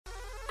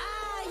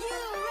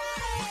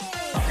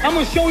I'm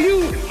gonna show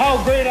you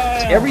how great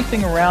I am.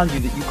 Everything around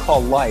you that you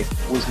call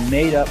life was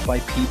made up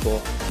by people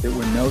that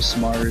were no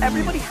smarter than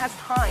Everybody has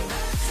time.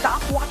 Stop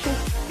watching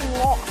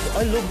Lost.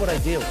 I love what I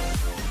do,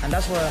 and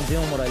that's why I'm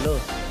doing what I love.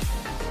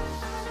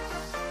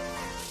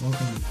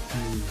 Welcome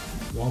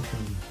to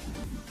Walton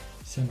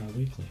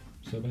Semi-Weekly.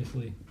 So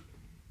basically,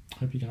 I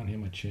hope you can't hear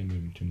my chair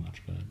moving too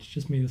much, but it's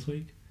just me this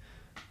week.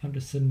 I'm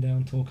just sitting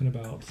down talking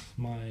about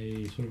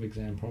my sort of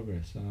exam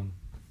progress.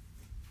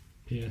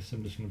 P.S.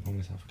 I'm just going to pour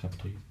myself a cup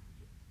of tea.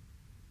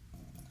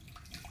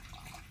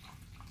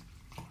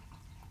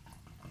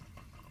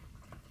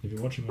 If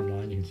you're watching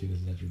online, you can see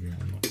this is actually real.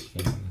 I'm not just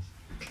faking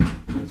this.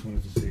 I just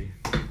wanted to see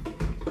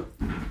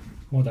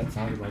what that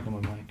sounded like on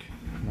my mic.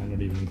 I might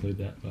not even include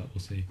that, but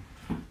we'll see.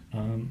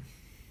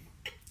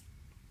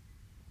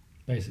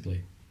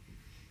 Basically,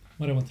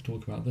 what I want to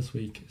talk about this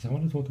week is I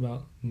want to talk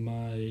about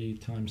my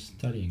time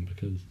studying,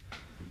 because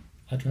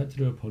I tried to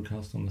do a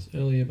podcast on this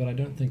earlier, but I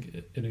don't think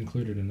it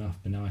included enough.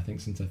 But now I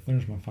think since I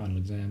finished my final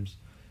exams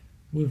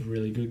with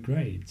really good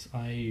grades,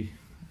 I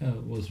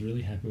was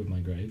really happy with my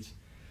grades.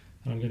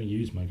 And I'm going to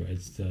use my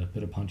grades to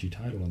put a punchy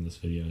title on this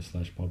video /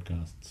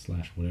 podcast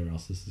 / whatever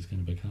else this is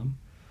going to become.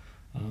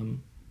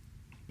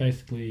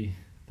 Basically,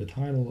 the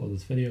title of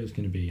this video is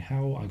going to be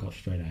how I got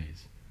straight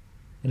A's.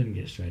 I didn't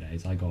get straight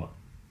A's. I got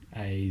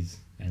A's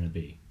and a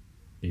B+.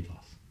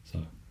 So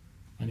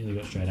I nearly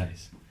got straight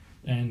A's.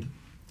 And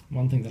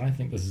one thing that I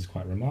think this is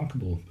quite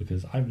remarkable,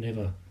 because I've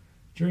never,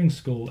 during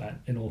school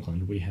in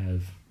Auckland, we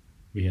have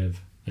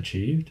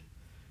achieved,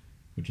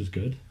 which is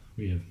good.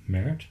 We have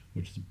merit,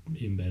 which is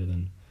even better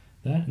than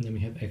that, and then we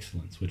have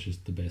excellence, which is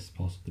the best,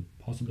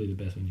 possibly the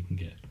best one you can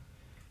get.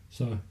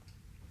 So,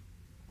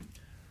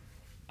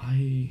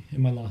 in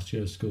my last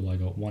year of school, I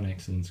got one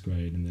excellence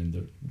grade, and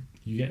then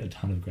you get a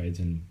ton of grades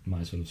in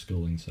my sort of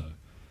schooling, so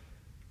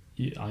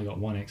I got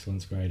one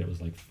excellence grade. It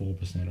was like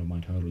 4% of my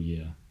total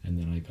year, and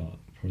then I got,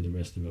 probably the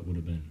rest of it would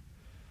have been,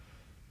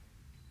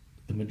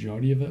 the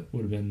majority of it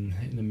would have been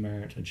in the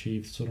merit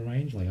achieved sort of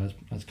range. Like I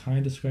was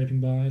kind of scraping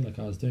by, like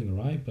I was doing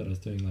alright, but I was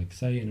doing, like,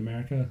 say in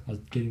America, I was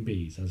getting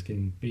B's. I was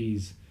getting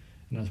B's,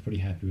 and I was pretty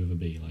happy with a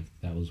B. Like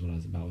that was what I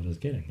was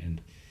getting.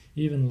 And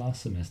even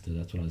last semester,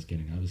 that's what I was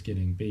getting. I was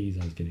getting B's,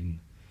 I was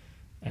getting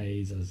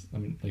A's,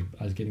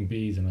 I was getting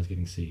B's and I was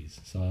getting C's.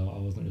 So I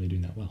wasn't really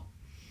doing that well.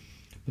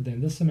 But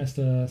then this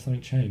semester, something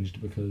changed,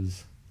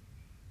 because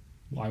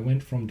I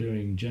went from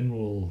doing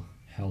general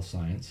health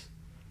science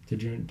to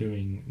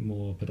doing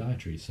more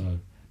podiatry. So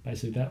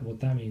basically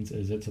what that means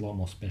is it's a lot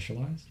more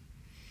specialized,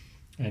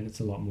 and it's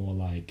a lot more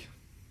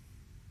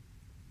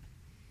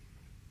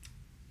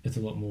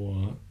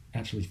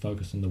actually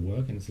focused on the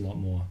work, and it's a lot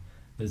more,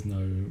 there's no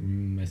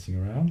messing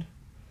around.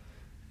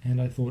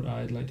 And I thought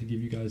I'd like to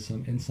give you guys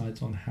some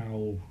insights on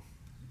how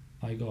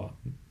I got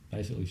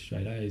basically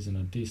straight A's in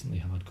a decently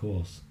hard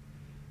course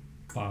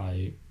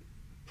by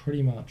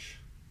pretty much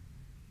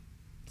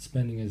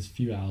spending as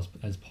few hours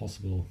as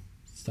possible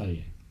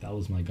studying. That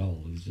was my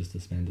goal, is just to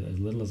spend as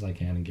little as I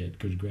can and get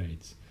good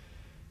grades.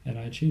 And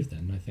I achieved that,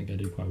 and I think I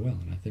did quite well.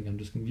 And I think I'm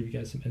just going to give you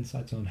guys some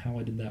insights on how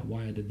I did that,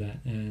 why I did that,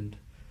 and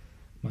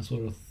my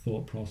sort of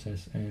thought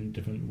process and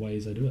different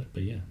ways I do it.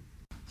 But yeah.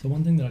 So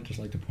one thing that I'd just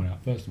like to point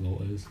out, first of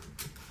all, is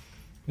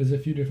there's a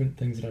few different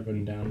things that I've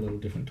written down, little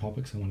different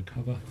topics I want to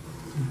cover.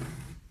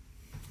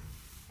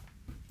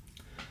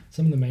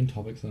 Some of the main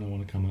topics that I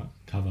want to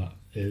cover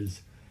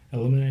is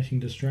eliminating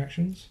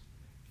distractions,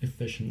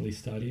 efficiently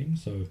studying,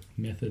 so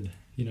method,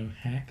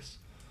 hacks,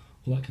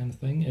 all that kind of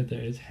thing. If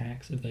there is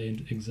hacks, if they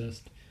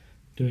exist,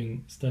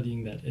 doing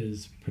studying that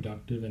is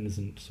productive and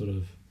isn't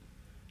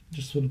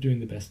just doing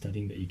the best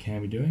studying that you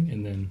can be doing,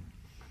 and then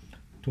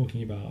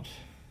talking about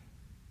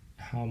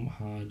how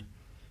hard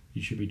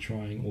you should be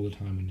trying all the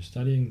time when you're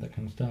studying, that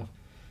kind of stuff,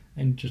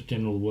 and just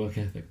general work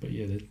ethic. But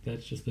yeah,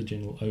 that's just the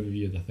general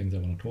overview of the things I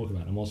want to talk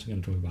about. I'm also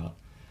going to talk about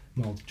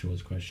multiple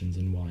choice questions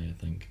and why I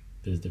think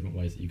there's different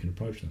ways that you can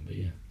approach them, but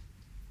yeah.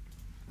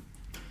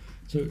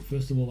 So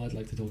first of all, I'd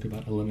like to talk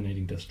about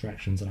eliminating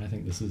distractions, and I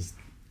think this is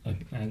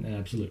an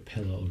absolute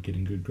pillar of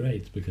getting good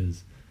grades,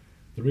 because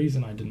the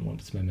reason I didn't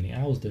want to spend many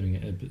hours doing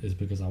it is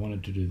because I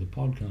wanted to do the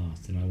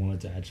podcast, and I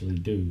wanted to actually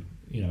do,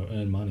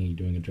 earn money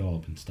doing a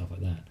job and stuff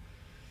like that,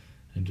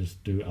 and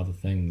just do other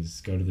things,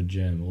 go to the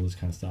gym, all this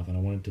kind of stuff. And I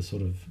wanted to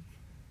sort of,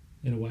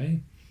 in a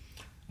way,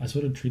 I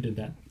sort of treated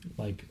that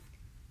like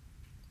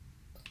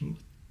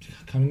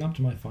coming up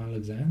to my final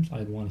exams. I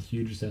had one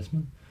huge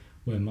assessment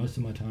where most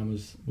of my time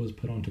was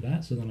put onto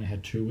that, so then I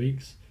had 2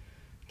 weeks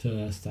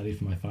to study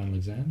for my final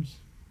exams.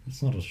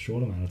 It's not a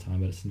short amount of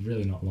time, but it's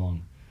really not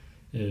long.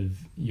 If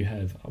you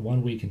have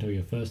 1 week until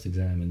your first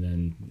exam, and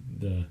then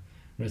the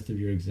rest of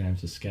your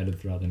exams are scattered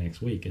throughout the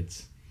next week,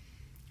 it's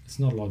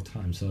not a long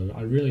time. So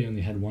I really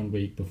only had 1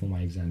 week before my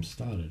exams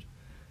started.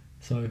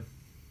 So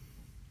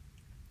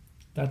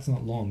that's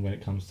not long when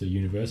it comes to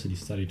university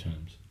study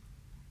terms.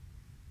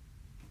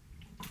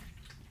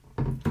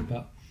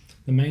 But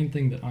the main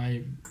thing that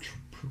I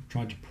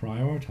tried to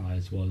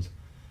prioritize was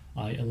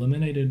I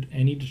eliminated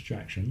any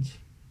distractions.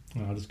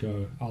 And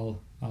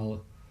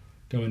I'll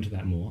go into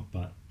that more,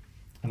 but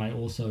and I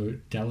also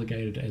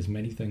delegated as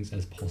many things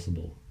as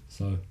possible.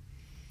 So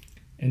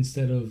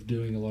instead of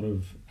doing a lot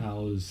of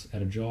hours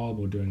at a job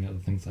or doing other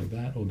things like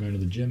that, or going to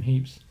the gym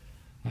heaps,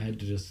 I had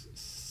to just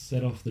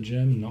set off the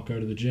gym, not go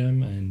to the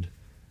gym, and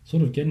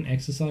sort of get an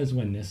exercise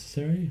when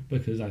necessary.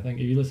 Because I think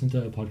if you listen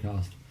to a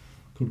podcast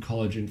called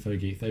College Info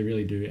Geek, they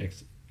really do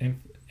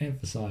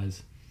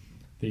emphasize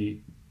the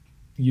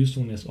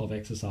usefulness of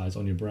exercise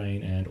on your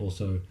brain. And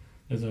also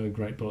there's a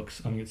great book,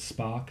 I think it's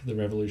Spark, The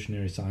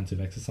Revolutionary Science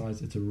of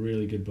Exercise. It's a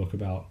really good book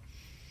about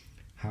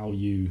how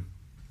you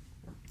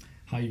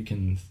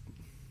can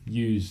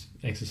use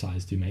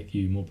exercise to make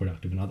you more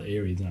productive in other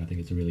areas, and I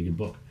think it's a really good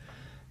book.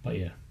 But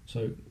yeah,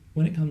 so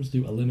when it comes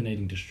to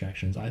eliminating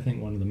distractions, I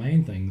think one of the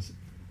main things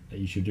that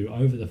you should do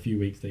over the few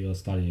weeks that you're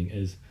studying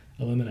is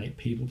eliminate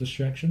people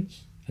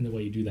distractions. And the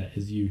way you do that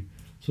is you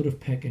sort of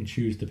pick and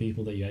choose the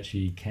people that you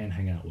actually can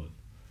hang out with,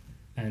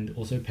 and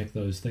also pick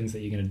those things that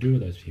you're going to do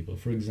with those people.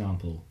 For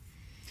example,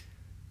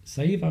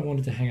 say if I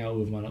wanted to hang out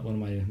with one of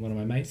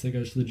my mates that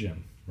goes to the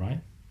gym,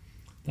 right?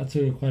 That's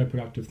quite a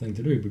productive thing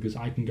to do, because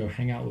I can go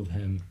hang out with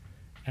him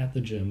at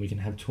the gym. We can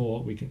have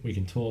talk, we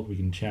can talk, we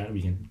can chat,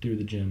 we can do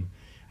the gym,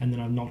 and then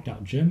I've knocked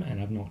out gym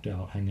and I've knocked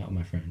out hanging out with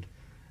my friend.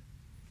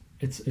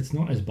 It's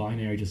not as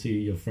binary to see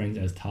your friends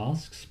as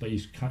tasks, but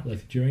you can't,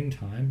 like, during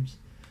times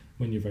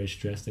when you're very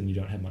stressed and you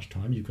don't have much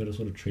time, you've got to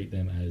sort of treat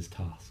them as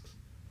tasks.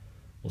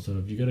 Or sort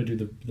of, you've got to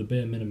do the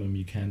bare minimum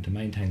you can to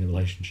maintain the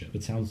relationship.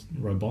 It sounds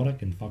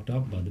robotic and fucked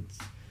up, but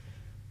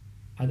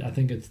I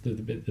think it's the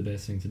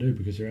best thing to do,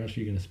 because you're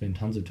actually going to spend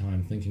tons of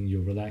time thinking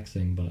you're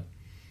relaxing. But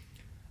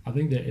I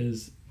think there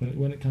is,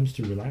 when it comes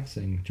to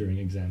relaxing during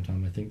exam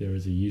time, I think there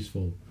is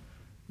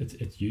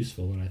it's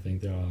useful, and I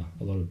think there are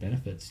a lot of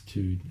benefits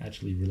to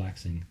actually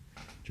relaxing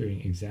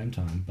during exam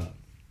time. But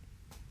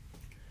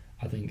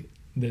I think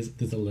there's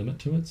a limit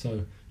to it,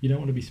 so you don't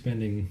want to be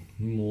spending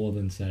more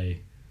than, say,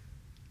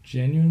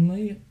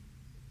 genuinely,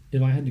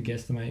 if I had to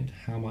guesstimate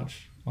how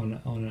much on a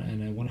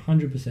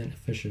 100%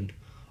 efficient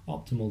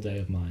optimal day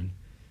of mine,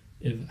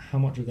 how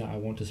much of that I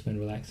want to spend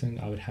relaxing,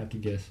 I would have to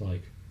guess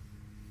like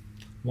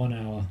 1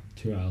 hour,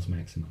 2 hours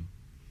maximum.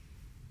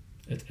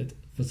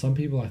 For some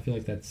people, I feel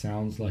like that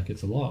sounds like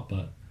it's a lot,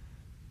 but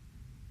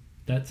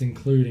that's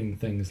including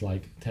things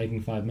like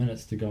taking 5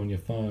 minutes to go on your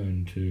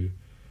phone, to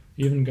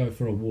even go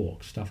for a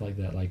walk, stuff like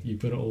that. Like, you've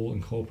got to all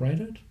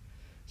incorporate it.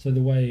 So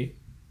the way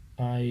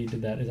I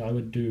did that is I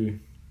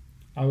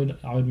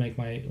would make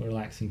my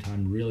relaxing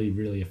time really,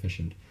 really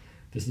efficient.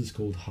 This is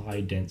called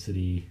high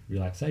density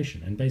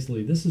relaxation, and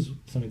basically this is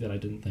something that I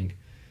didn't think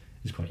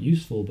is quite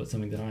useful, but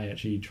something that I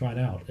actually tried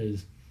out.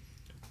 Is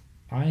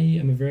I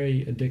have a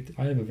very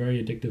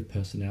addictive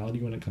personality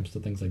when it comes to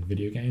things like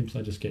video games.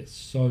 I just get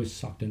so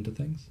sucked into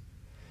things.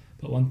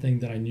 But one thing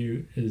that I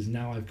knew is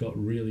now I've got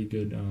really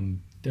good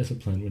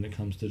discipline when it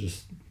comes to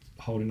just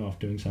holding off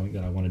doing something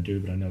that I want to do,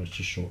 but I know it's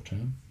just short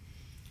term.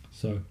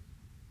 So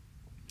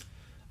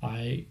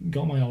I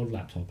got my old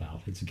laptop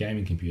out. It's a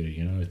gaming computer,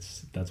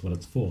 that's what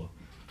it's for.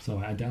 So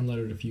I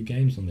downloaded a few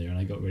games on there and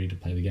I got ready to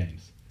play the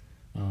games.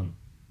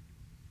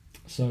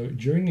 So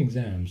during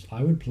exams,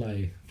 I would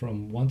play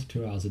from 1 to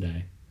 2 hours a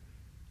day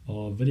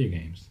of video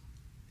games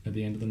at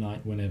the end of the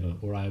night, whenever,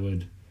 or I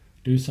would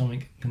do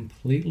something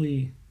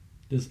completely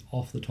just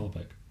off the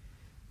topic.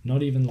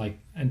 Not even like,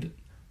 and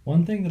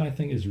one thing that I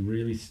think is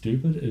really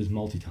stupid is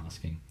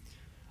multitasking.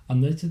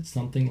 Unless it's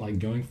something like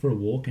going for a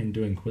walk and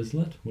doing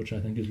Quizlet, which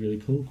I think is really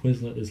cool.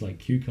 Quizlet is like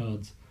cue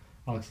cards.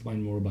 I'll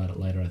explain more about it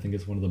later. I think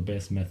it's one of the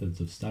best methods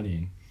of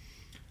studying.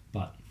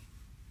 But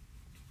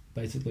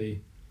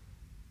basically,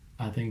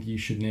 I think you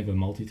should never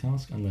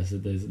multitask unless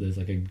there's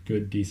like a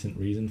good, decent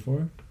reason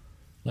for it.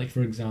 Like,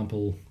 for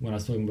example, when I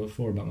was talking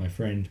before about my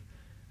friend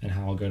and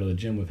how I'll go to the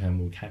gym with him,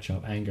 we'll catch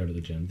up and go to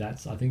the gym.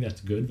 I think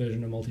that's a good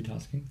version of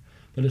multitasking,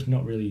 but it's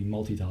not really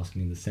multitasking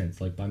in the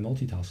sense. Like, by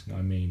multitasking,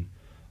 I mean,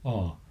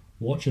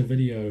 watch a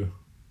video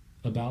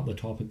about the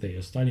topic that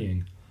you're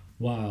studying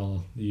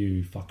while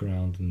you fuck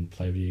around and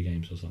play video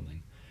games or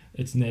something.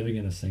 It's never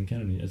going to sink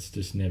in, and it's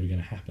just never going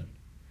to happen.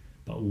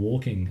 But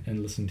walking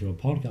and listening to a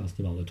podcast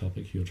about the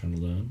topic you're trying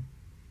to learn,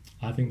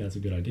 I think that's a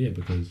good idea,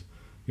 because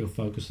you're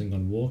focusing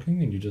on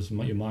walking and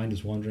your mind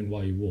is wandering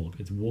while you walk.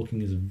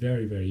 Walking is a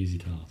very, very easy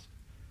task.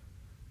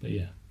 But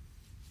yeah.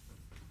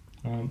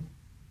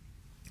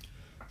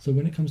 So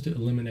when it comes to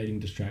eliminating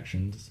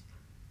distractions,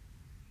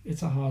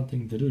 it's a hard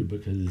thing to do,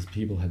 because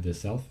people have their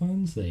cell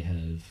phones, they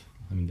have,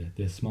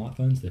 their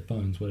smartphones, their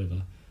phones,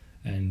 whatever,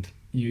 and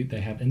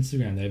they have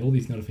Instagram, they have all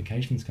these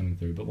notifications coming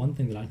through. But one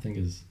thing that I think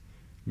is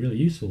really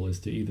useful is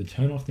to either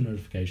turn off the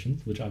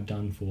notifications, which I've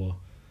done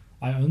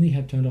I only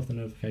have turned off the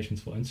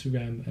notifications for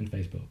Instagram and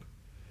Facebook.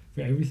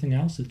 For everything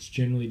else, it's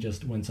generally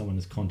just when someone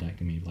is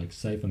contacting me, like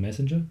say for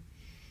Messenger,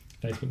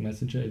 Facebook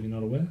Messenger, if you're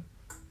not aware.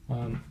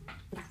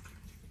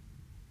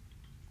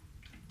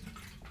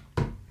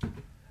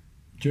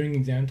 During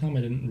exam time,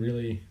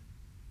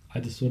 I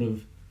just sort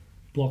of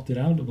blocked it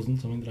out. It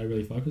wasn't something that I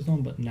really focused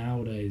on, but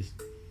nowadays,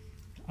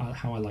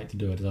 how I like to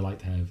do it is I like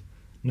to have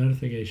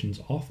notifications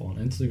off on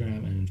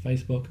Instagram and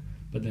Facebook,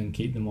 but then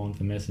keep them on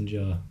for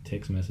Messenger,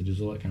 text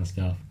messages, all that kind of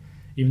stuff.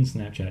 Even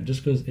Snapchat,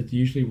 just because it's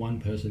usually one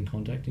person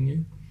contacting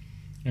you,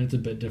 and it's a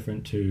bit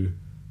different to,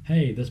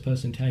 hey, this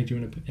person tagged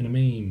you in a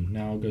meme,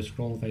 now I'll go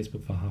scroll on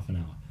Facebook for half an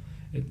hour.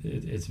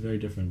 It's very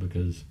different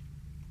because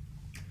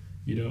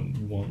you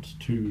don't want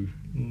to,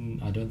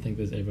 I don't think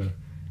there's ever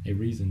a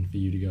reason for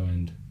you to go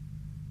and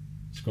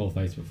scroll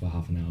Facebook for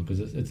half an hour, because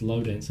it's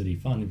low density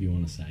fun, if you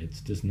want to say. It's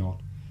just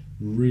not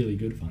really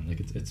good fun. Like,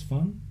 it's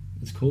fun,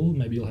 it's cool,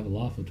 maybe you'll have a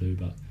laugh or two,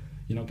 but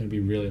you're not going to be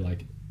really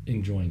like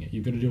enjoying it.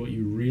 You've got to do what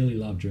you really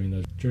love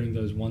during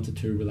those 1 to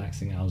 2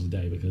 relaxing hours a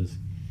day, because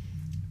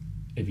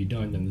if you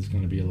don't, then there's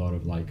going to be a lot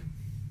of like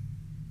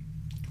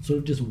sort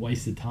of just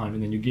wasted time,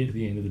 and then you get to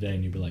the end of the day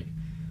and you'll be like,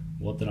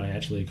 what did I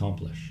actually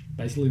accomplish?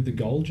 Basically, the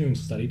goal during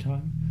study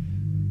time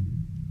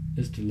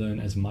is to learn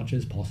as much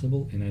as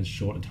possible in as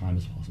short a time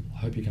as possible. I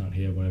hope you can't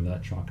hear whatever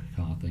that truck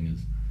car thing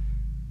is.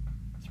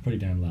 It's pretty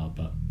damn loud,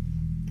 but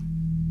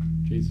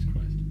Jesus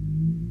Christ,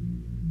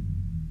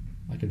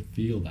 I can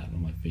feel that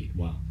on my feet.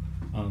 Wow.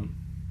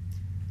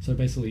 So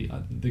basically,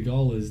 the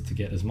goal is to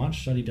get as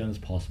much study done as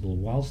possible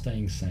while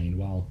staying sane,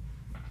 while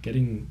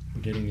getting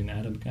an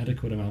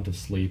adequate amount of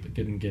sleep,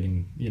 getting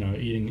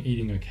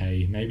eating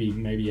okay,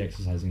 maybe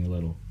exercising a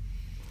little.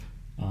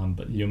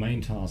 But your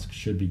main task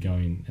should be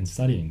going and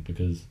studying,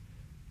 because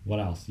what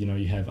else?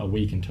 You have a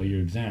week until your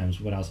exams.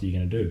 What else are you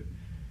going to do?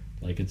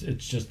 Like,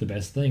 it's just the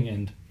best thing.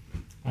 And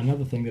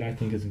another thing that I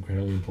think is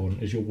incredibly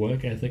important is your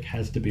work ethic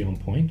has to be on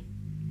point,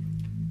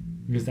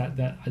 because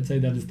that I'd say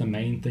that is the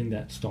main thing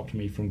that stopped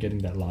me from getting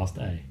that last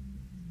A,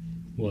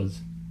 was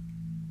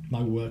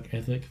my work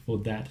ethic for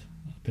that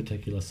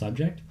particular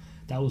subject.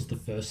 That was the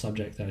first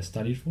subject that I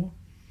studied for.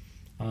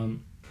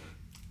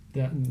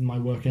 That my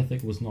work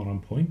ethic was not on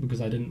point, because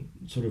I didn't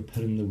sort of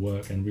put in the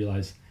work and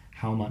realize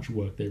how much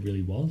work there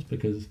really was.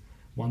 Because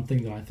one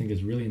thing that I think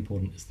is really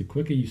important is the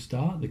quicker you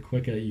start, the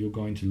quicker you're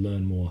going to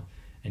learn more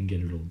and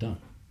get it all done.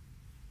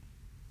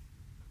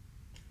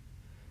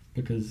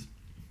 Because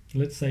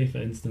let's say, for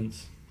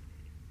instance,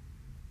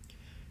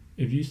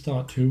 if you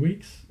start 2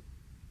 weeks,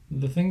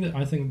 the thing that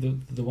I think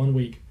the 1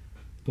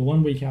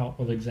 week out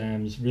of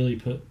exams really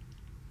put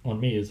on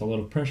me is a lot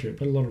of pressure. It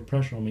put a lot of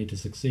pressure on me to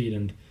succeed,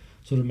 and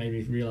sort of made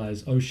me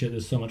realize, oh shit,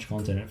 there's so much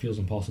content, it feels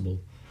impossible.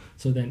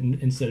 So then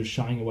instead of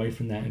shying away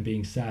from that and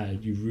being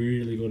sad, you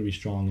really got to be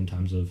strong in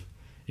terms of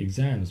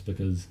exams,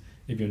 because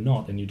if you're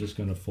not, then you're just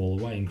going to fall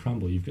away and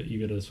crumble. You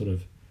got to sort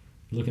of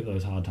look at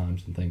those hard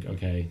times and think,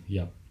 okay,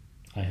 yep,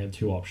 I have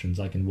 2 options.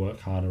 I can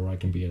work harder, or I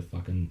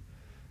can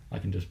I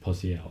can just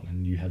pussy out,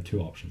 and you have 2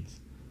 options.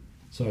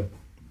 So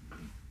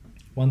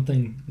one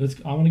thing,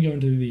 I want to go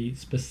into the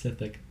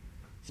specific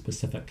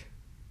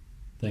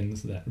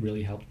things that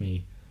really helped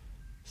me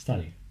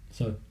study.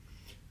 So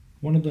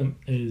one of them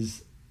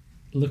is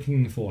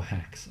looking for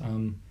hacks.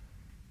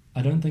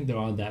 I don't think there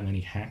are that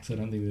many hacks. I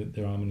don't think that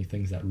there are many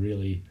things that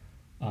really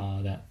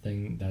that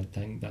thing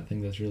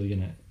that's really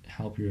going to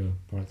help your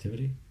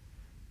productivity.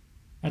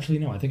 Actually,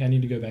 no, I think I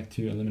need to go back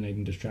to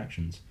eliminating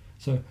distractions.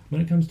 So when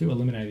it comes to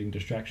eliminating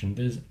distraction,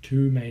 there's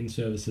 2 main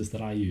services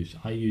that I use.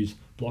 I use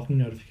blocking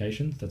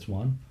notifications, that's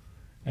one,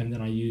 and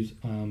then I use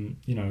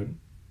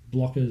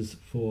blockers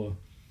for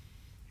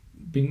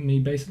me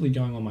basically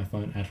going on my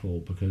phone at all,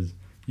 because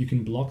you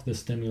can block the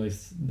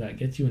stimulus that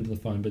gets you into the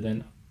phone, but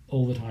then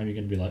all the time you're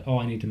going to be like, oh,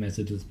 I need to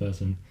message this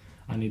person,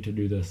 I need to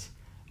do this.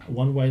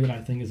 One way that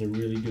I think is a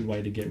really good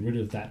way to get rid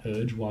of that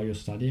urge while you're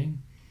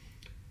studying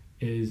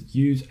is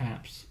use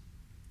apps.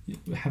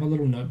 Have a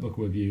little notebook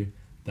with you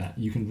that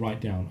you can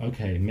write down,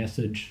 okay,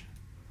 message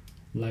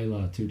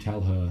Layla to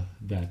tell her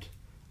that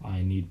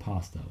I need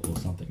pasta or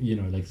something,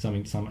 like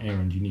some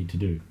errand you need to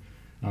do.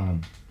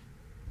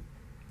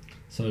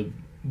 So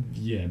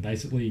yeah,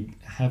 basically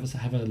have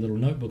a little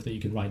notebook that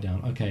you can write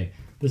down, okay,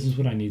 this is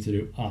what I need to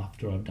do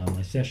after I've done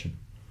my session.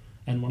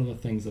 And one of the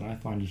things that I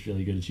find is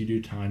really good is you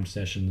do timed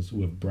sessions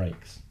with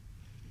breaks.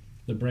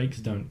 The breaks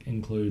don't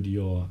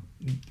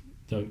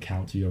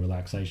count to your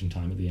relaxation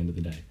time at the end of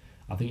the day.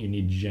 I think you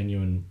need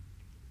genuine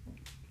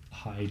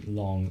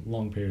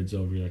long periods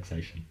of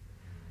relaxation.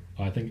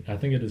 I think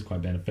it is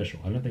quite beneficial.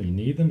 I don't think you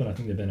need them, but I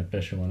think they're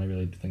beneficial, and I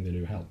really think they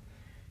do help,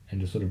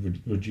 and just sort of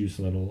reduce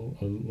a lot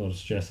of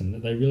stress,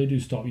 and they really do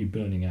stop you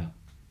burning out.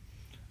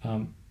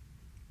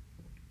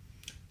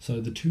 So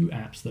the 2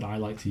 apps that I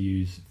like to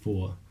use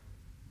for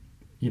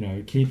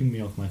keeping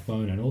me off my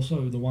phone, and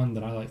also the one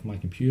that I like for my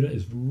computer,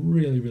 is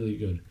really, really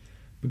good,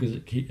 because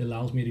it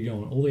allows me to go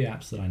on all the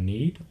apps that I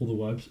need, all the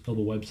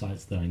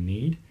websites that I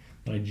need,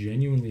 that I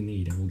genuinely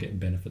need and will get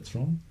benefits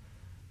from,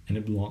 and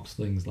it blocks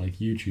things like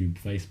YouTube,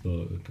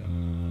 Facebook,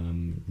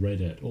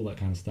 Reddit, all that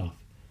kind of stuff.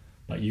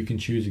 But you can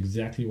choose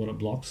exactly what it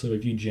blocks. So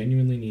if you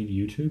genuinely need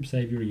YouTube,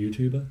 say if you're a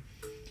YouTuber,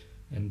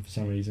 and for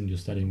some reason you're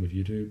studying with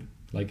YouTube,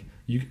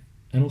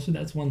 and also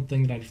that's one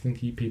thing that I just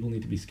think people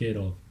need to be scared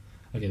of.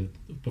 Okay,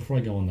 before I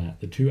go on that,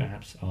 the 2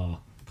 apps are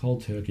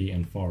Cold Turkey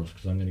and Forest,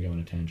 because I'm going to go on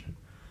a tangent.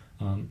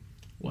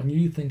 When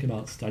you think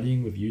about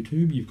studying with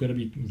YouTube, you've got to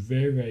be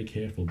very, very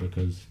careful,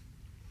 because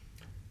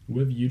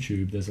with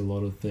YouTube, there's a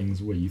lot of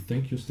things where you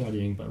think you're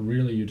studying, but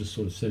really you're just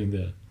sort of sitting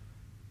there,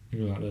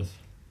 you're like this,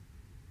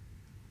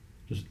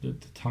 just the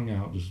tongue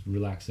out, just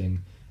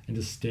relaxing and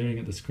just staring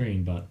at the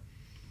screen. But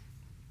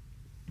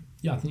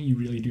yeah, I think you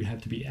really do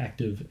have to be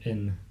active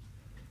in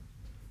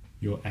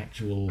your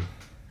actual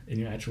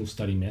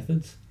study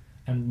methods.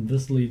 And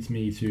this leads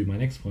me to my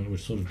next point,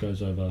 which sort of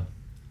goes over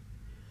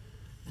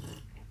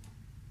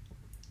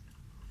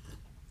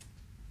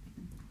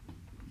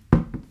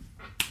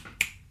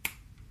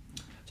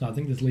so I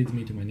think this leads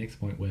me to my next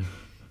point, where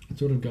it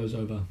sort of goes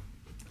over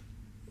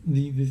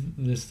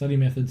the study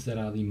methods that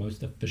are the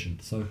most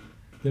efficient. So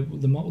the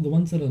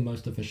ones that are the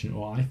most efficient,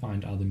 or I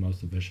find are the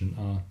most efficient,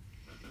 are,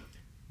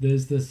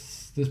 there's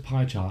this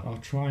pie chart. I'll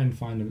try and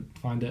find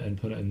it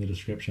and put it in the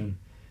description.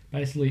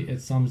 Basically,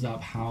 it sums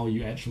up how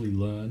you actually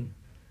learn,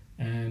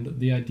 and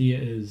the idea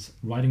is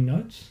writing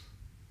notes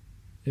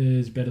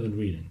is better than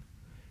reading.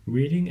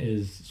 Reading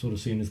is sort of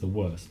seen as the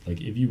worst. Like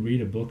if you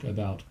read a book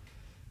about,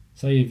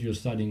 say if you're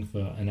studying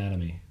for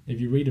anatomy, if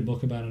you read a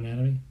book about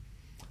anatomy,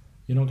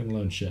 you're not going to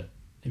learn shit.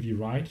 If you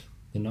write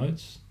the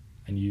notes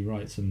and you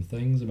write some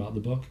things about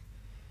the book,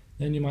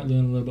 then you might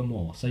learn a little bit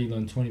more. Say you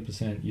learn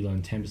 20%, you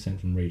learn 10%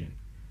 from reading.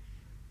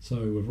 So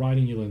with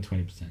writing, you learn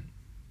 20%.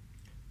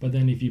 But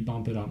then if you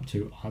bump it up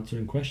to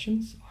answering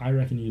questions, I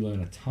reckon you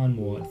learn a ton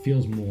more. It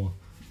feels more,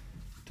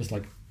 just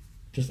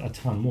a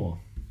ton more.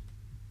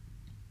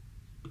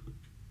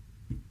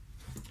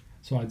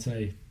 So I'd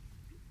say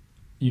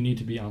you need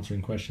to be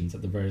answering questions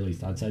at the very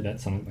least. I'd say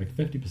that's something like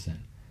 50%.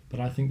 But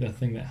I think the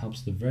thing that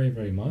helps the very,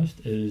 very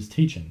most is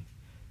teaching,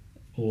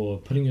 or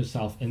putting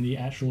yourself in the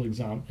actual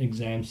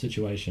exam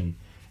situation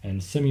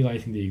and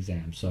simulating the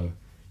exam. So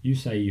you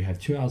say you have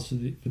 2 hours for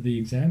the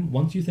exam.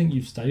 Once you think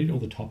you've studied all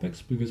the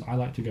topics, because I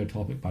like to go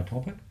topic by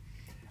topic,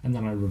 and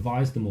then I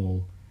revise them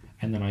all,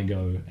 and then I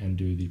go and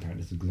do the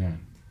practice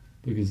exam,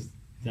 because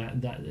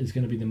that is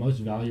going to be the most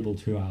valuable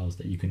 2 hours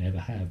that you can ever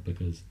have.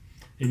 Because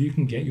if you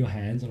can get your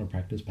hands on a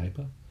practice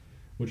paper,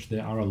 which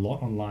there are a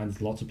lot online,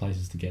 there's lots of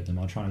places to get them.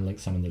 I'll try and link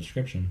some in the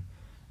description.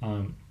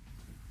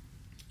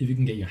 If you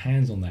can get your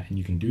hands on that and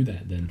you can do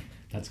that, then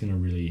that's going to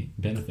really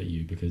benefit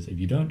you. Because if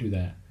you don't do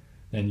that,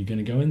 then you're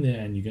going to go in there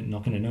and you're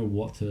not going to know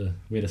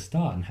where to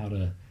start and how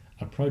to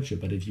approach it.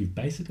 But if you've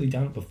basically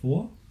done it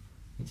before,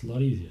 it's a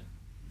lot easier.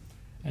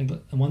 And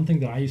one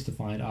thing that I used to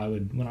find,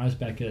 when I was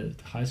back at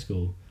high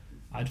school,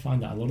 I'd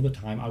find that a lot of the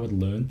time I would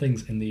learn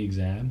things in the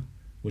exam,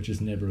 which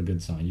is never a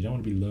good sign. You don't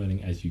want to be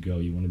learning as you go.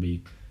 You want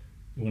to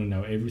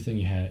know everything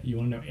you have. You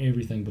want to know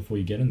everything before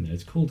you get in there.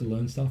 It's cool to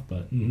learn stuff,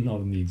 but not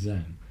in the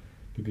exam,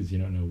 because you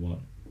don't know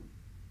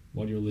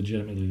what you're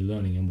legitimately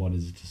learning and what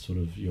is just sort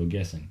of you're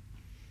guessing.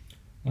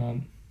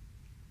 So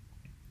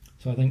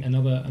I think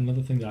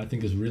another thing that I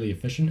think is really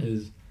efficient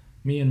is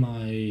me and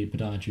my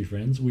podiatry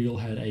friends. We all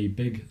had a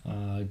big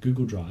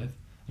Google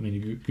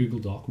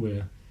Doc,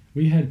 where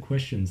we had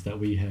questions that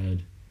we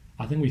had.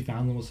 I think we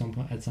found them at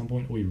some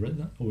point, or we wrote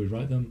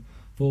them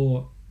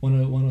for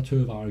one or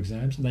two of our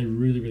exams, and they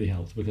really, really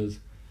helped, because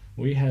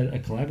we had a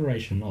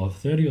collaboration of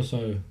 30 or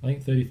so, I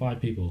think 35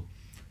 people,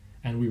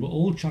 and we were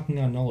all chucking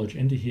our knowledge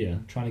into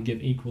here, trying to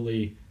give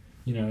equally,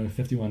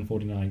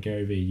 51-49,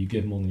 Gary V, you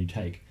give more than you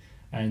take.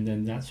 And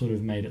then that sort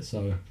of made it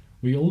so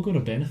we all got a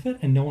benefit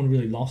and no one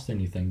really lost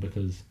anything,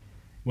 because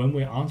when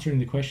we're answering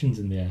the questions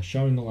in there,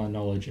 showing all our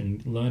knowledge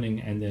and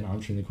learning and then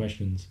answering the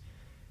questions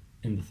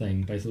in the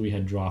thing, basically we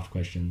had draft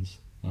questions.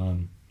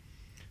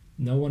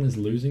 No one is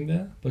losing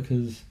there,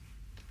 because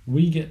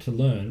we get to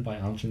learn by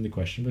answering the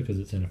question, because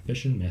it's an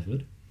efficient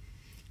method,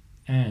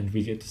 and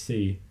we get to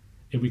see,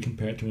 if we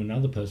compare it to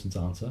another person's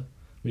answer,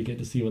 we get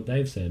to see what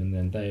they've said, and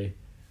then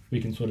we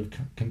can sort of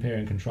compare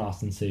and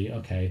contrast and see,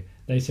 okay,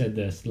 they said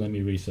this, let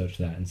me research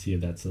that and see if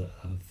that's a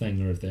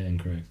thing, or if they're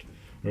incorrect,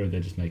 or if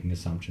they're just making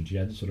assumptions. You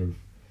had to sort of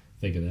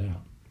figure that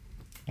out.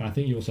 And I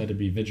think you also had to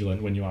be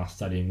vigilant when you are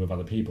studying with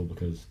other people,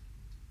 because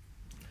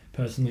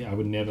personally I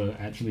would never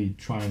actually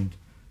try and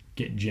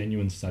get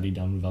genuine study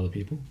done with other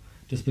people,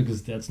 just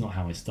because that's not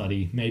how I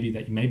study.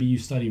 Maybe you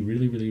study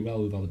really, really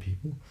well with other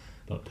people,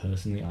 but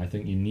personally I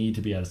think you need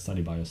to be able to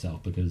study by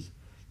yourself, because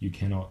you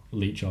cannot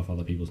leech off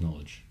other people's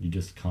knowledge. You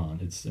just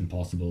can't. It's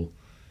impossible,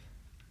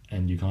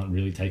 and you can't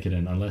really take it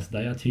in unless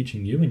they are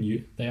teaching you,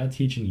 and they are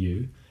teaching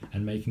you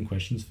and making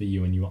questions for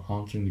you, and you are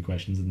answering the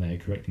questions and they are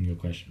correcting your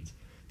questions.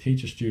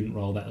 Teacher-student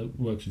role, that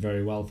works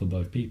very well for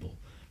both people,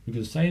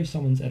 because say if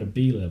someone's at a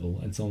B level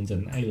and someone's at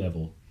an A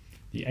level,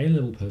 the A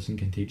level person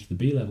can teach the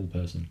B level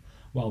person,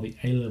 while the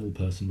A level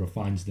person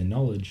refines their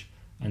knowledge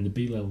and the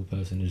B level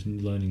person is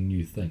learning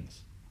new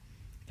things.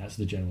 That's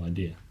the general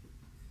idea.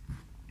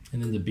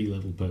 And then the B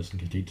level person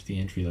can teach the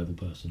entry level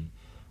person,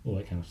 all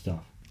that kind of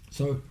stuff.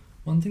 So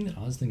one thing that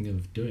I was thinking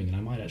of doing, and I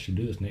might actually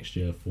do this next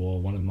year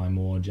for one of my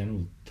more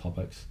general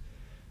topics,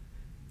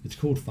 it's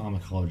called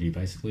pharmacology.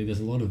 Basically, there's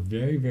a lot of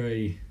very,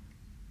 very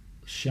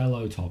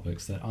shallow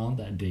topics that aren't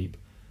that deep,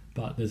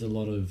 but there's a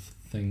lot of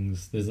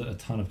things, there's a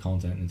ton of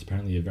content, and it's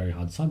apparently a very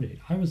hard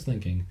subject. I was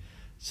thinking,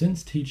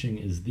 since teaching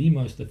is the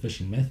most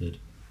efficient method,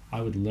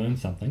 I would learn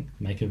something,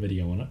 make a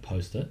video on it,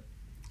 post it,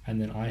 And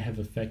then I have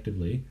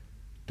effectively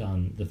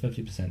done the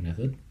 50%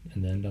 method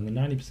and then done the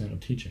 90% of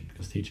teaching,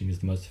 because teaching is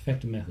the most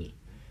effective method.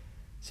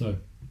 So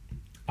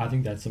I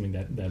think that's something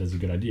that is a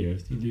good idea.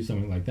 If you do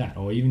something like that,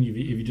 or even if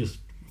you just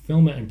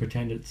film it and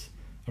pretend it's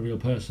a real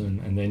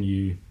person, and then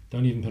you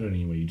don't even put it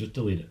anywhere, you just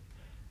delete it.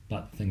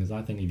 But the thing is,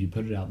 I think if you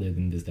put it out there,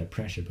 then there's that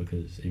pressure,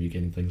 because if you're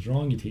getting things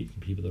wrong, you're teaching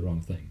people the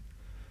wrong thing.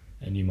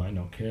 And you might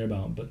not care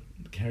about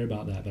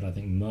that, but I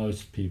think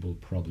most people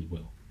probably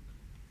will.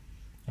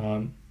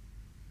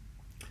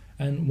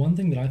 And one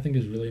thing that I think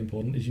is really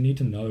important is you need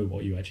to know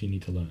what you actually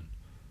need to learn.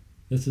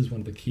 This is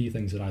one of the key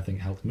things that I think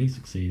helped me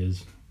succeed,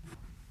 is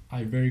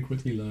I very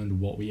quickly learned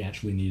what we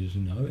actually needed to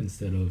know,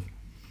 instead of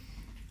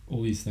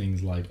all these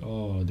things like,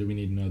 oh, do we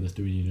need to know this,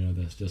 do we need to know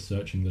this, just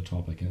searching the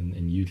topic in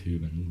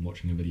YouTube and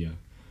watching a video.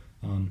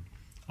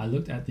 I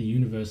looked at the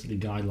university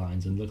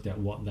guidelines and looked at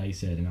what they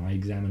said, and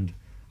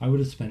I would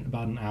have spent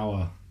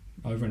about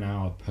over an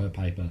hour per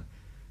paper,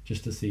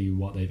 just to see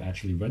what they've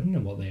actually written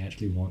and what they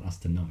actually want us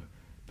to know.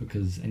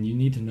 And you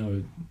need to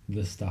know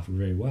this stuff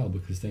very well,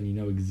 because then you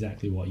know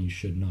exactly what you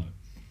should know.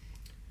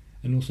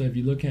 And also, if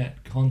you look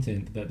at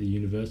content that the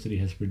university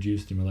has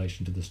produced in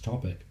relation to this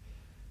topic,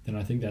 then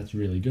I think that's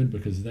really good,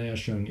 because they are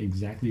showing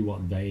exactly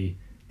what they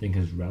think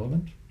is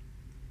relevant.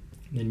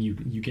 Then you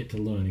get to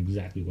learn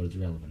exactly what is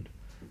relevant.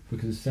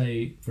 Because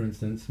say, for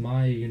instance,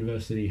 my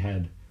university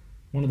had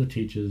one of the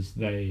teachers,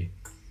 they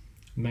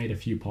made a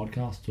few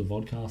podcasts or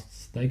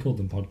vodcasts. They called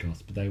them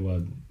podcasts, but they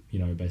were,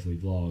 basically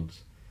vlogs.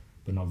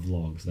 But not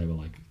vlogs, they were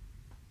like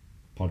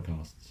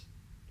vodcasts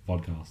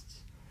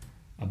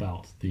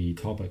about the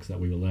topics that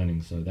we were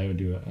learning. So they would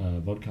do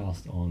a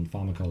vodcast on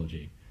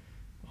pharmacology.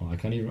 Oh, I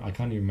can't even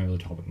remember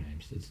the topic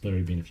names. It's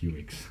literally been a few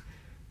weeks.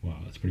 Wow,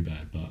 that's pretty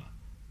bad. But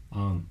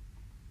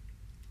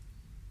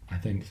I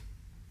think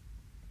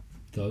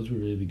those were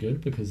really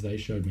good, because they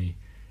showed me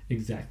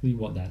exactly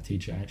what that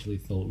teacher actually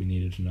thought we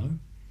needed to know.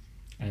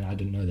 And I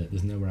didn't know that.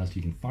 There's nowhere else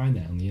you can find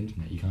that on the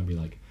internet. You can't be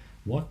like,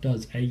 what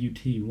does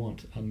AUT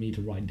want me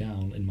to write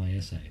down in my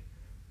essay?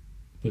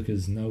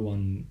 Because no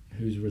one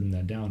who's written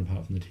that down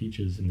apart from the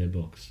teachers in their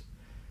books.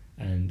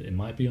 And it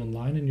might be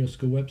online in your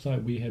school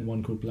website. We had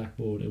one called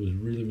Blackboard. It was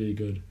really, really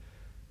good.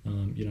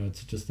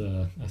 It's just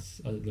a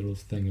little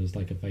thing. It was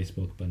like a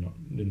Facebook, but not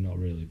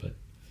really. But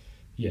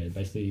yeah,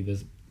 basically,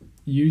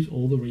 use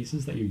all the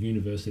resources that your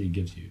university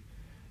gives you.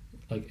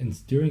 Like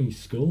during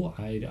school,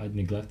 I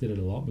neglected it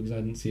a lot because I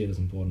didn't see it as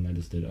important. I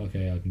just did,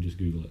 okay, I can just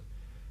Google it.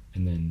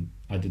 And then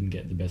I didn't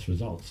get the best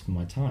results for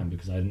my time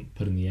because I didn't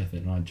put in the effort,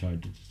 and I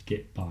tried to just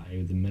get by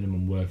with the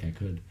minimum work I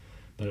could.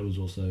 But it was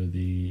also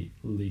the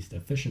least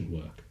efficient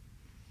work.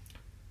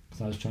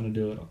 So I was trying to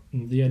do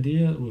it. The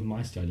idea with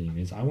my studying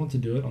is I want to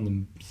do it on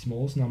the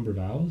smallest number of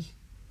hours,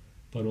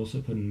 but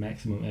also put in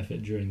maximum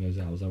effort during those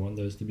hours. I want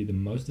those to be the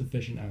most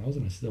efficient hours,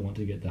 and I still want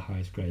to get the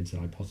highest grades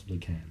that I possibly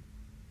can.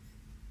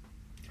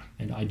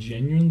 And I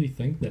genuinely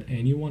think that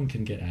anyone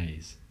can get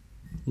A's.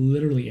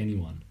 Literally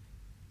anyone.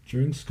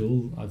 During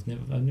school, I've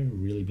never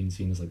really been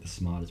seen as like the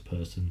smartest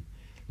person.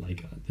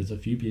 Like there's a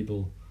few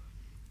people,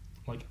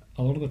 like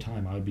a lot of the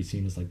time I would be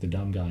seen as like the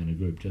dumb guy in a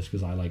group, just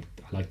because I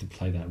like to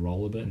play that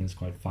role a bit, and it's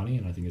quite funny,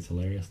 and I think it's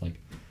hilarious.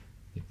 Like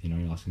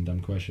asking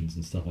dumb questions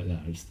and stuff like that.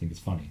 I just think it's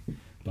funny.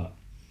 But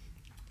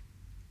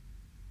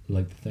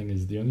like the thing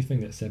is, the only thing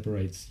that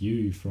separates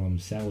you from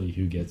Sally,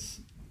 who gets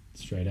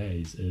straight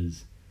A's,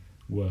 is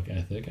work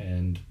ethic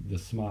and the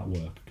smart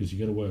work. Because you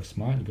got to work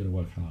smart, and you got to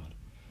work hard.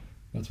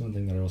 That's one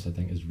thing that I also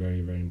think is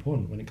very, very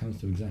important when it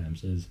comes to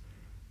exams, is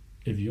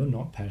if you're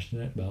not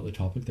passionate about the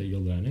topic that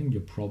you're learning,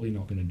 you're probably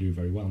not going to do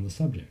very well in the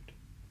subject.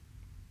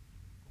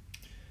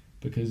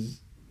 Because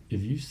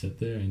if you sit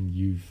there and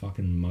you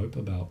fucking mope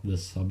about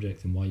this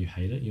subject and why you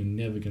hate it, you're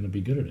never going to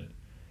be good at it.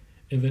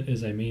 If it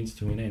is a means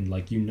to an end,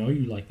 like you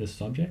like this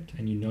subject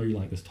and you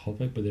like this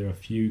topic, but there are a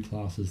few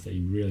classes that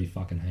you really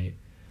fucking hate,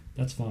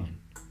 that's fine.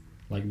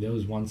 Like there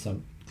was one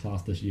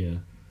class this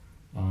year,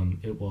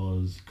 it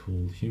was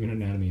called Human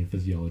Anatomy and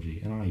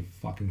Physiology, and I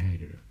fucking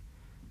hated it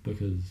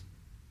because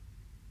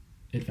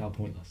it felt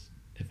pointless.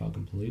 It felt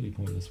completely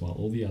pointless, while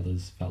all the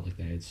others felt like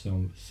they had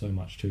so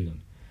much to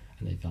them,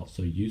 and they felt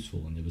so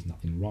useful, and there was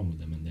nothing wrong with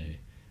them, and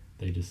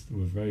they just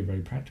were very,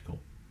 very practical.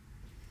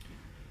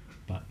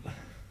 But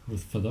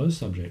for those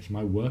subjects,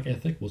 my work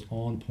ethic was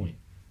on point.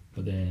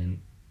 But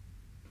then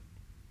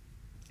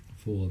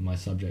for my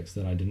subjects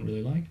that I didn't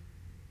really like,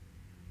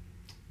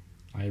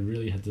 I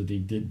really had to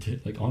dig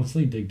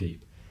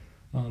deep.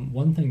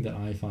 One thing that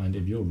I find,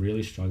 if you're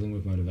really struggling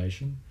with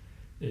motivation,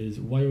 is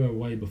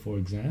way before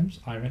exams,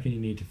 I reckon you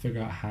need to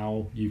figure out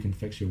how you can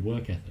fix your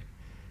work ethic.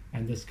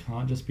 And this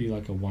can't just be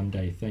like a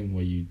one-day thing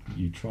where you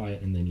try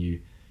it and then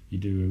you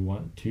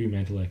do 2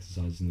 mental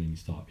exercises and then you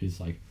stop. It's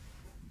like,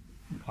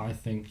 I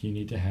think you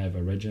need to have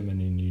a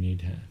regimen, and you need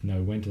to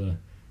know when to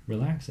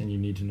relax, and you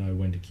need to know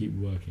when to keep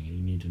working, and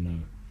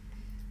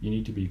you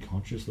need to be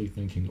consciously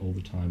thinking all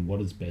the time,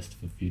 what is best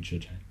for future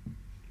James?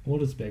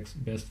 What is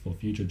best for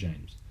future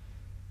James?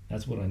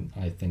 That's what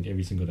I think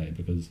every single day,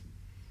 because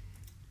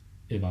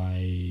if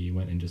I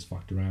went and just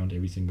fucked around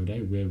every single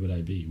day, where would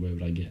I be? Where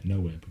would I get?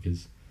 Nowhere,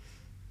 because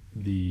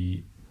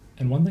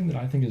and one thing that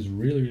I think is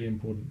really, really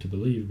important to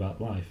believe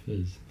about life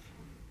is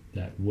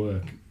that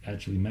work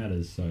actually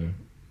matters. So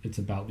it's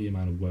about the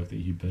amount of work that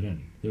you put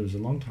in. There was a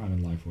long time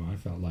in life where I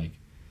felt like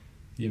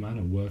the amount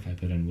of work I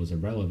put in was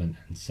irrelevant,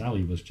 and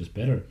Sally was just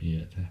better at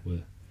me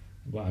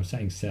well, I'm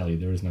saying Sally,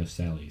 there is no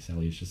Sally.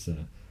 Sally is just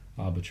a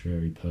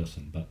arbitrary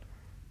person, but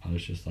I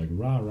was just like,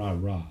 rah, rah,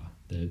 rah.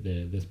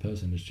 This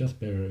person is just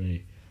better at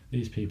me.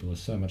 These people are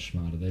so much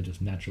smarter. They're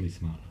just naturally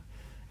smarter.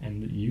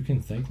 And you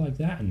can think like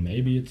that, and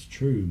maybe it's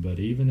true, but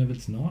even if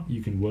it's not,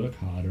 you can work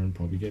harder and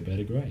probably get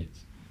better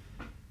grades.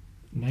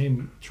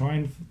 Try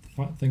and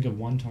think of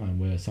one time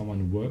where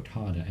someone worked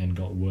harder and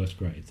got worse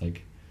grades.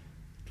 Like,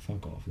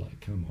 fuck off. Like,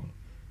 come on.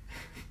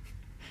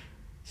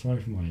 Sorry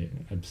for my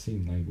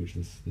obscene language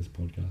this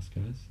podcast,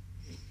 guys.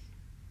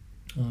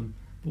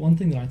 But one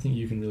thing that I think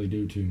you can really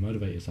do to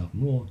motivate yourself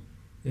more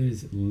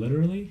is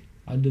literally,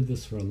 I did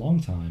this for a long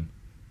time,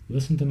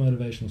 listen to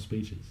motivational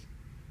speeches.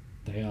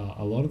 They are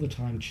a lot of the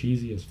time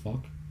cheesy as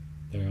fuck.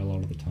 They are a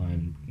lot of the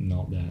time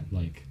not that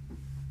like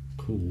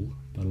cool,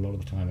 but a lot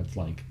of the time it's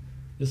like,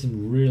 there's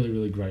some really,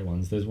 really great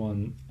ones. There's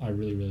one I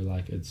really, really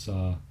like. It's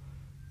the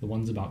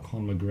ones about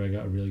Conor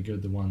McGregor are really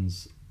good. The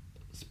ones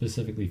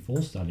specifically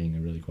for studying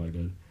are really quite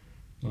good.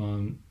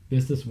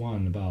 There's this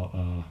one about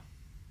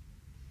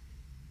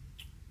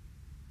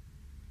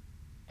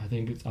I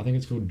think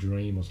it's called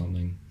Dream or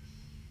something,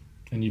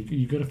 and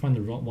you've got to find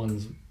the right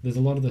ones. There's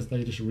a lot of this,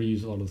 they just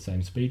reuse a lot of the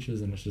same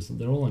speeches, and it's just,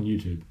 they're all on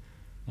YouTube.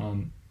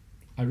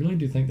 I really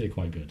do think they're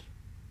quite good.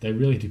 They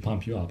really do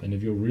pump you up, and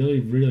if you're really,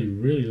 really,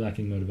 really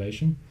lacking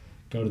motivation,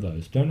 go to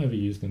those. Don't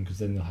overuse them, because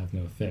then they'll have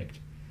no effect,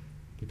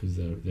 because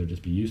they'll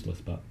just be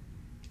useless. But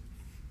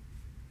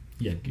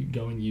yeah,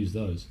 go and use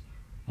those.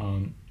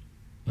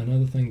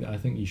 Another thing that I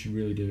think you should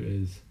really do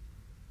is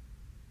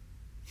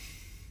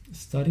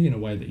study in a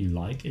way that you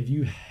like. If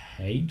you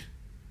hate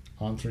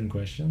answering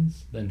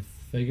questions, then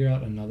figure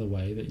out another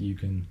way that you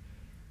can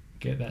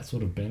get that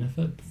sort of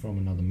benefit from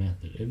another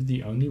method. If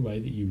the only way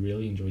that you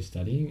really enjoy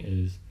studying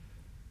is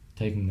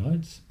taking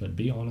notes, but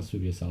be honest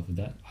with yourself with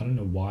that. I don't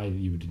know why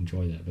you would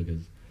enjoy that,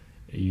 because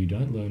you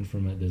don't learn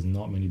from it. There's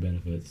not many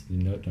benefits.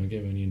 You don't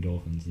get many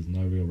endorphins. There's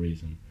no real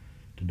reason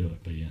to do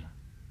it. But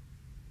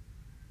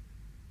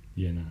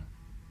nah.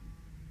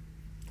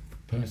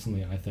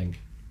 Personally, I think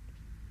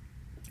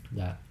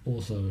that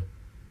also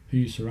who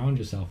you surround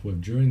yourself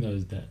with during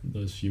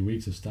those few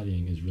weeks of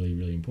studying is really,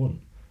 really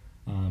important.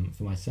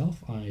 For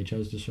myself, I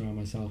chose to surround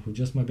myself with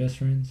just my best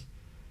friends,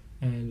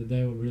 and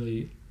they were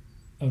really,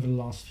 over the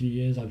last few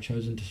years, I've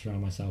chosen to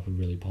surround myself with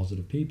really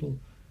positive people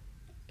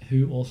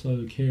who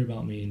also care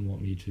about me and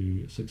want me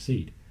to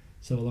succeed.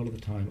 So a lot of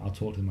the time, I'll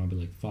talk to them, I'll be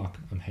like, fuck,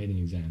 I'm hating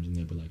exams, and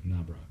they'll be like,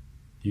 nah bro,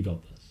 you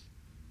got this.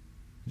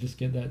 Just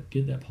get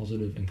that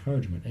positive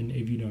encouragement. And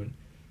if you don't,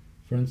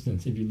 for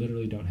instance, if you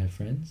literally don't have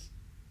friends,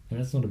 and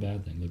that's not a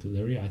bad thing, like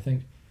literally, I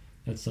think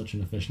that's such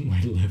an efficient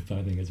way to live, but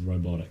I think it's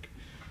robotic.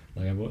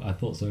 Like I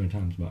thought so many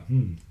times about,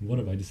 what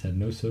if I just had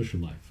no social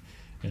life,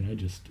 and I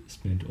just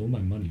spent all my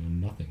money on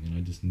nothing, and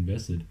I just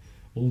invested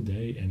all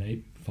day and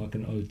ate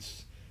fucking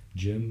oats,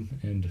 gym,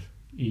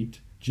 eat,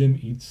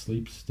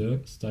 sleep,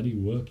 study,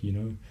 work,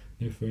 no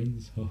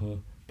friends, haha.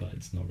 But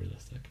it's not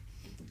realistic.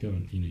 You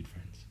need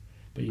friends.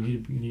 But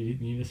you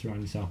need to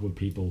surround yourself with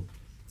people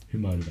who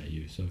motivate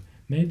you. So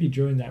maybe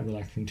during that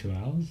relaxing 2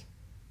 hours,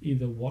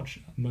 either watch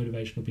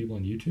motivational people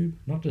on YouTube,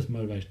 not just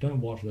motivation,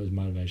 don't watch those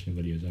motivational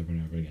videos over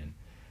and over again.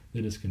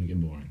 They're just going to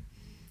get boring,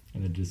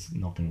 and they're just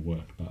not going to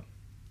work. But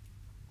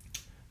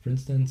for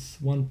instance,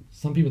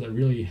 some people that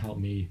really help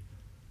me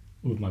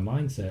with my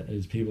mindset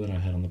is people that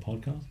I've had on the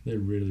podcast. They're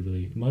really,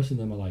 really, most of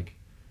them are like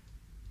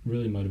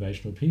really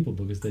motivational people,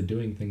 because they're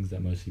doing things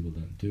that most people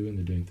don't do, and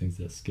they're doing things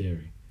that are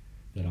scary.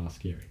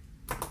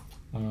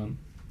 I'll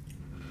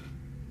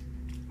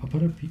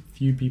put a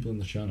few people in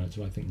the show notes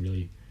who I think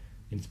really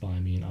inspire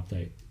me and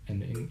update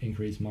and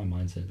increase my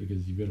mindset,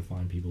 because you've got to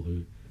find people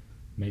who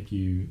make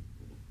you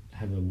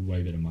have a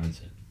way better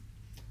mindset.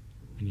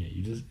 And yeah,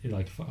 you just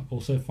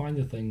also find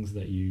the things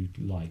that you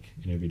like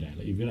in every day.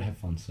 Like, you've got to have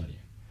fun studying.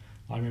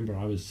 I remember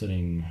I was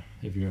sitting,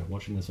 if you're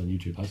watching this on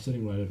YouTube, I was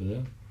sitting right over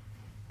there.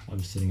 I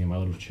was sitting in my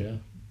little chair,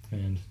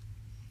 and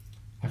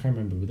I can't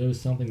remember, but there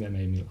was something that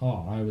made me,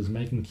 I was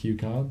making cue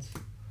cards,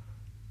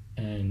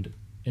 and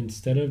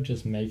instead of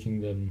just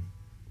making them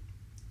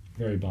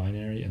very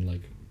binary and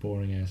like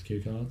boring ass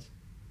cue cards,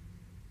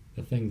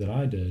 the thing that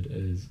I did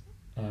is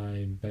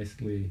I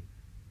basically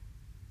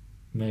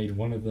made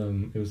one of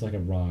them, it was like a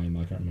rhyme,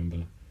 I can't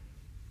remember,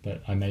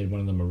 but I made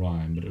one of them a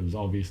rhyme, but it was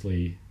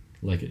obviously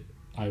like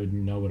I would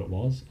know what it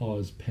was. It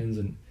was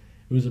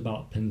it was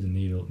about pins and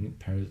needles.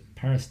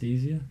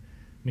 Paresthesia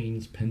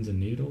means pins and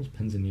needles.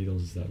 Pins and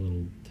needles is that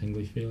little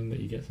tingly feeling that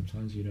you get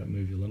sometimes you don't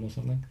move your limb or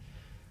something.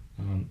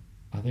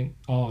 I think,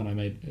 and I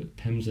made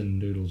Pims and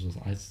noodles.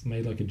 I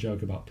made like a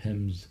joke about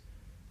Pims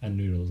and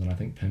noodles, and I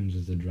think Pims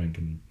is a drink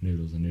and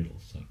noodles are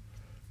noodles. So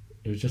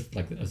it was just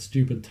like a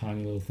stupid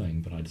tiny little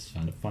thing, but I just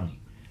found it funny.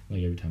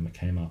 Like every time it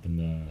came up in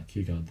the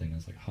cue card thing, I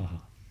was like, haha.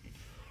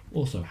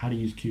 Also, how to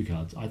use cue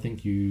cards. I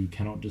think you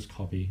cannot just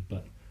copy,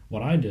 but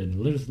what I did,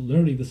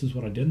 literally this is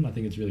what I did, and I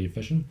think it's really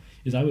efficient,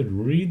 is I would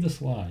read the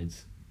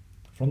slides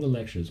from the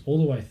lectures all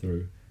the way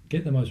through,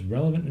 get the most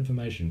relevant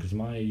information, because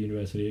my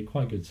university had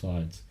quite good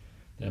slides.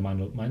 They might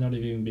not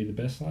even be the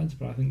best slides,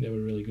 but I think they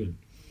were really good.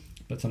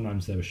 But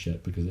sometimes they were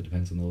shit because it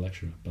depends on the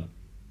lecturer. But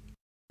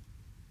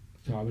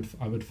so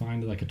I would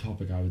find like a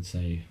topic. I would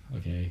say,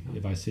 okay,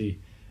 if I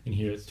see in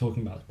here it's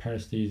talking about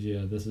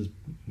paresthesia, this is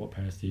what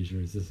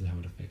paresthesia is. This is how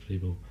it affects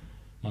people.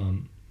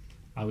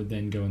 I would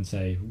then go and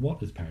say,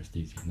 what is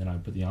paresthesia? And then I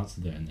would put the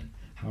answer there. And then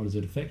how does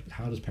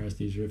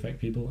paresthesia affect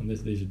people? And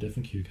these are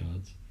different cue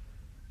cards.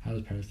 How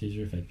does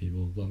paresthesia affect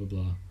people? Blah blah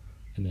blah.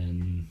 And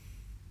then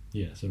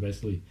yeah, so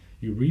basically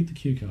you read the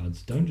cue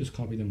cards, don't just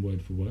copy them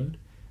word for word,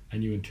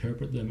 and you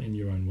interpret them in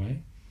your own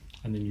way,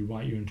 and then you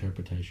write your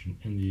interpretation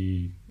in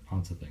the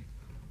answer thing.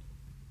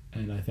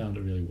 And I found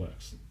it really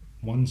works.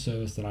 One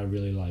service that I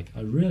really like,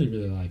 I really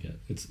like it.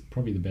 It's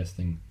probably the best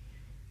thing.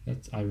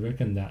 I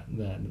reckon that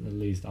at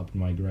least upped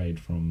my grade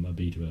from a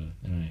B to an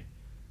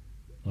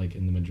A. Like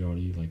in the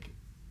majority, like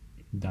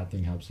that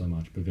thing helps so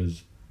much,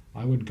 because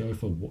I would go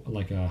for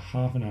like a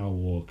half an hour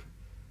walk,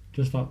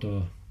 just up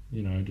to,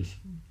 just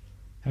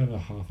have a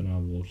half an hour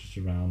walk just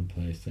around the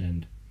place,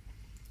 and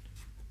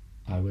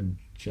I would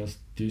just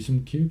do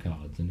some cue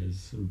cards, and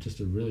it's just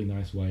a really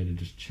nice way to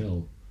just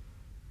chill,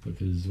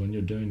 because when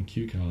you're doing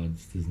cue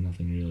cards, there's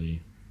nothing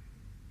really,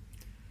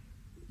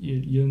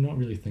 you're not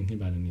really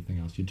thinking about anything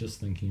else, you're just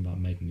thinking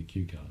about making the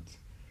cue cards,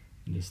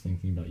 and just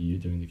thinking about you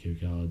doing the cue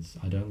cards.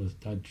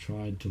 I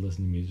tried to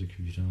listen to music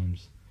a few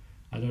times.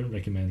 I don't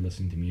recommend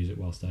listening to music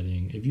while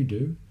studying. If you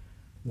do,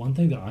 one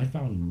thing that I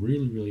found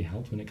really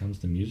helped when it comes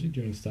to music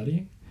during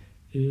studying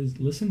is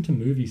listen to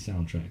movie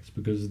soundtracks,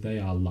 because they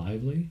are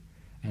lively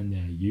and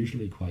they're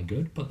usually quite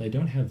good, but they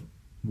don't have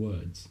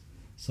words.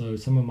 So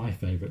some of my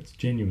favorites,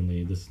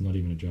 genuinely, this is not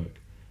even a joke,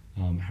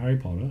 Harry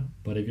Potter,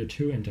 but if you're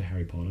too into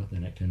Harry Potter,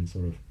 then it can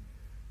sort of,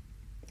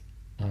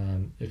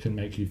 it can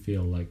make you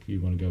feel like you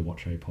want to go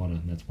watch Harry Potter,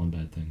 and that's one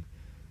bad thing.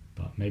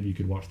 But maybe you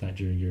could watch that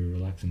during your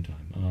relaxing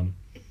time.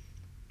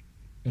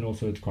 And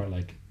also it's quite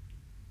like,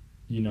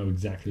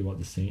 exactly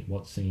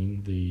what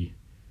scene the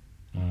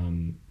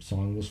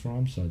song was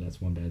from, so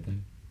that's one bad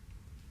thing.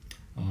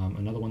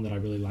 Another one that I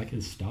really like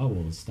is Star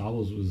Wars. Star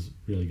Wars was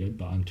really good,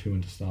 but I'm too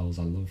into Star Wars.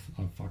 I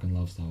fucking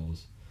love Star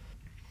Wars.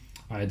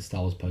 I had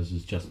Star Wars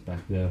posters just back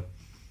there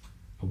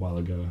a while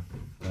ago,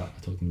 but I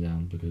took them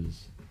down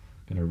because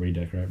I'm gonna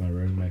redecorate my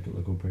room, make it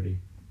look all pretty.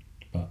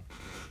 But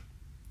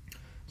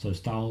so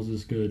Star Wars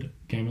is good.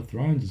 Game of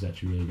Thrones is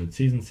actually really good.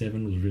 Season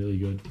 7 was really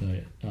good.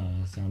 The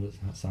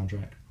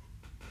soundtrack.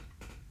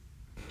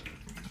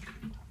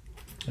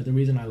 But the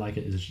reason I like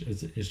it is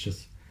it's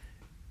just,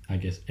 I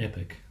guess,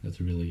 epic.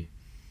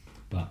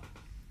 But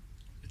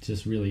it's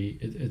just really,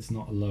 it's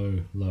not low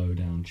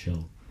down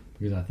chill,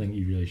 because I think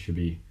you really should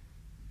be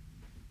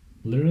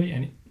literally,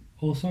 and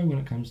also when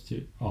it comes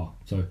to,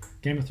 so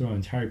Game of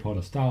Thrones, Harry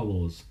Potter, Star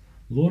Wars,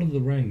 Lord of the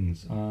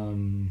Rings,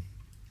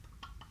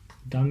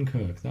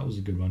 Dunkirk, that was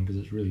a good one because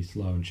it's really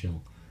slow and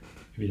chill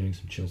if you're doing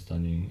some chill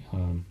studying,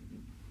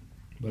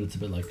 but it's a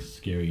bit like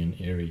scary and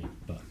airy.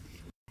 But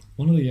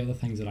one of the other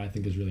things that I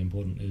think is really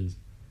important is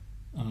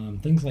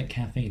things like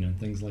caffeine and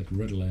things like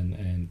Ritalin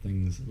and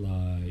things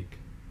like,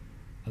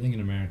 I think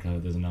in America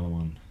there's another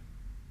one,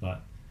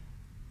 but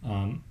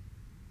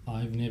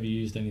I've never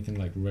used anything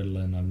like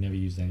Ritalin. I've never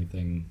used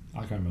anything, I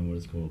can't remember what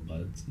it's called,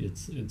 but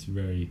it's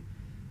very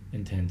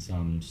intense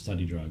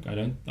study drug. I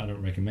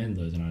don't recommend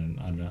those, and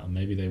I don't know,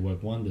 maybe they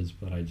work wonders,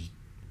 but I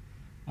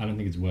don't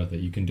think it's worth it.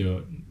 You can do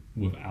it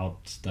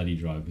without study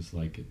drugs.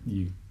 Like,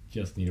 you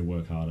just need to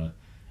work harder,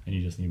 and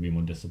you just need to be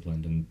more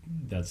disciplined, and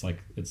that's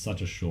like, it's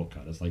such a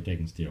shortcut. It's like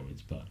taking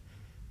steroids, but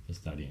for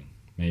studying.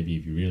 Maybe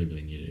if you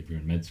really need it, if you're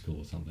in med school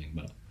or something,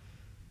 but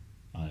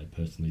I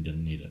personally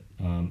didn't need it.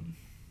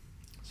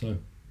 So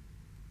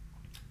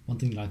one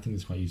thing that I think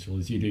is quite useful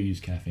is you do use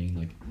caffeine.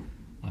 Like,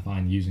 I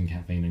find using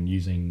caffeine and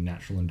using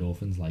natural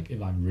endorphins, like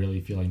if I'm really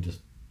feeling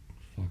just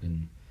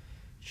fucking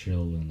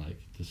chill and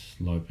like just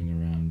sloping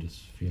around,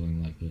 just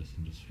feeling like this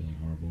and just feeling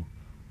horrible,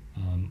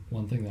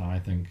 one thing that I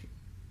think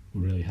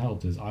really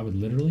helped is I would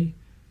literally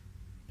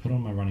put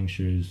on my running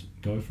shoes,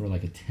 go for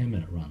like a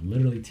 10-minute run,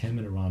 literally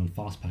 10-minute run,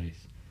 fast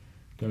pace,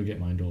 go get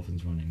my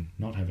endorphins running,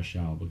 not have a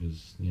shower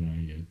because,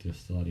 you're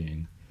just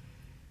studying,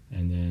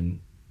 and then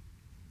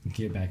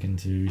get back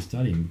into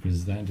studying,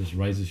 because that just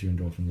raises your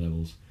endorphin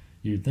levels.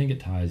 You'd think it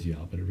tires you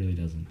out, but it really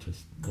doesn't,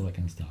 just all that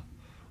kind of stuff.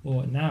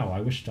 Or now,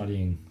 I wish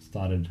studying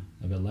started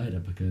a bit later,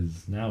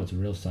 because now it's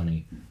real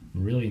sunny.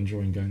 I'm really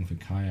enjoying going for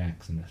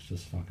kayaks, and it's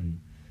just fucking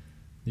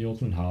the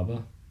Auckland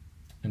Harbour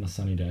in a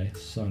sunny day.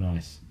 So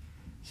nice.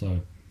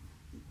 So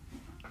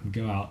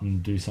go out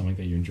and do something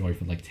that you enjoy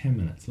for like 10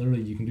 minutes.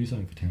 Literally, you can do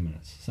something for 10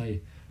 minutes.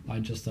 Say I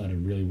just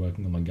started really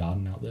working on my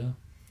garden out there.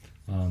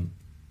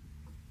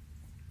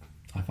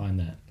 I find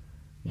that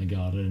my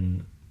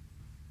garden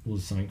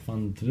was something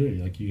fun to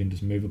do. Like, you can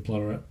just move a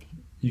plotter up,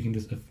 you can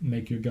just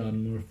make your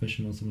garden more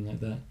efficient or something like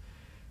that.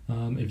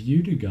 If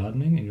you do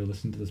gardening and you're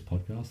listening to this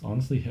podcast,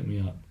 honestly, hit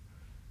me up.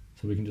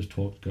 so we can just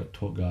talk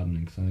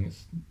gardening, because I think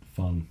it's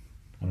fun.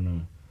 I don't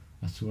know.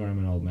 I swear I'm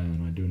an old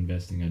man. I do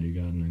investing, I do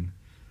gardening.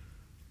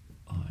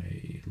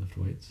 I lift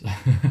weights.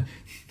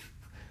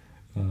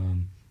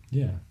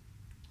 Yeah.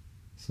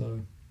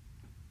 So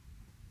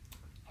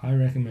I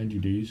recommend you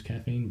do use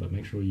caffeine, but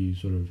make sure you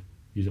sort of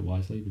use it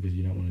wisely, because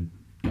you don't want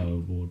to go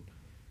overboard.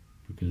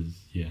 Because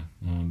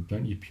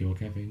don't use pure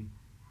caffeine.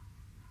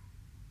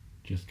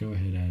 Just go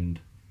ahead and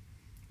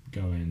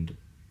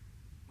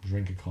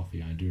drink a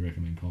coffee. I do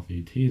recommend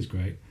coffee. Tea is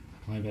great.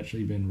 I've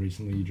actually been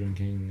recently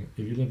drinking,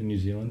 if you live in New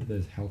Zealand,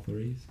 there's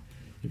Healtheries.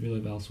 If you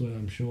live elsewhere,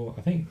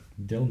 I think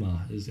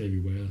Dilmah is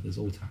everywhere. There's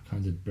all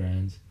kinds of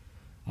brands.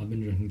 I've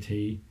been drinking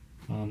tea.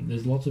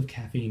 There's lots of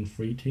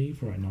caffeine-free tea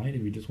for at night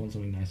if you just want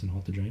something nice and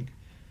hot to drink.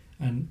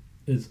 And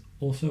it's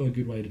also a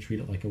good way to treat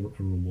it like a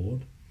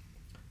reward.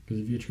 Because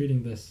if you're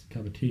treating this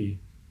cup of tea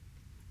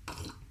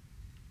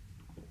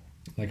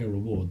like a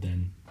reward,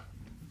 then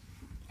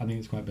I think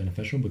it's quite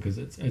beneficial, because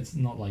it's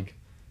not like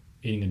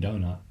eating a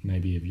donut.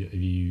 Maybe if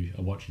you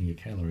are watching your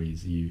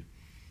calories, you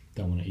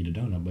don't want to eat a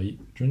donut, but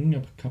drinking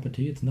a cup of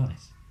tea, it's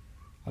nice.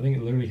 I think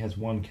it literally has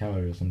 1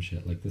 calorie or some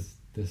shit. Like this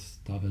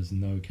stuff has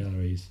no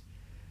calories.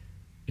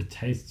 It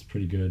tastes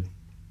pretty good.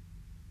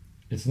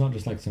 It's not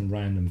just like some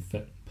random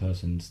fit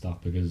person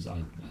stuff, because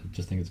I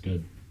just think it's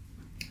good.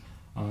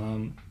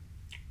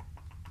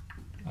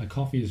 A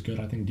coffee is good.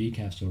 I think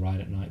decaf's alright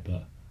at night,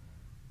 but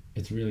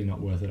it's really not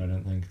worth it, I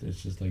don't think.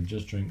 It's just like,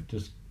 just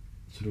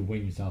sort of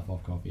wean yourself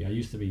off coffee. I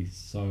used to be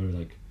so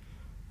like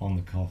on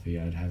the coffee.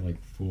 I'd have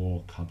like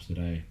 4 cups a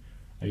day.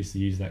 I used to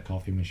use that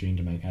coffee machine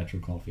to make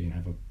actual coffee and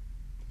have a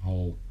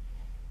whole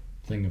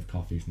thing of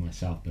coffee for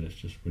myself, but it's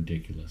just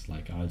ridiculous.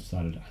 Like I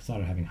started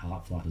having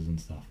heart flutters and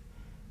stuff.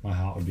 My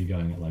heart would be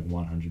going at like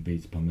 100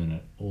 beats per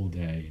minute all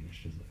day, and it's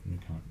just like,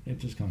 it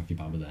just can't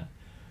keep up with that.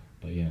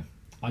 But yeah,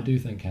 I do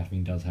think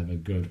caffeine does have a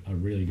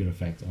really good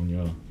effect on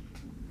your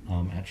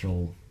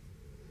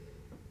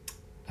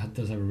it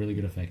does have a really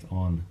good effect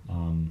on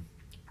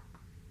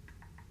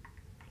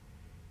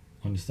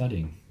your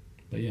studying.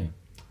 But yeah,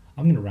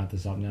 I'm gonna wrap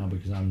this up now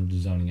because I'm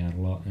zoning out a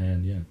lot.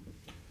 And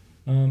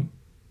yeah,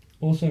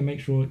 also make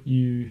sure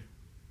you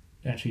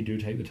actually do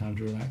take the time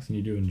to relax, and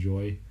you do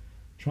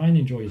try and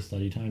enjoy your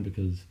study time,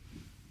 because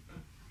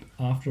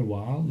after a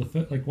while,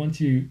 once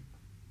you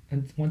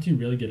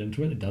really get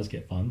into it, it does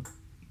get fun.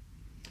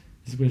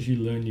 It's because you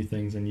learn new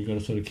things, and you got to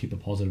sort of keep a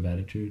positive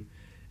attitude.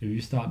 If you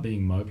start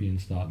being mopey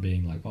and start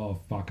being like, oh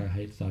fuck, I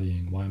hate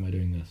studying, why am I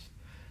doing this?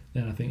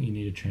 Then I think you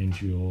need to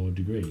change your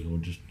degree, or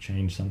just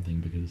change something,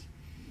 because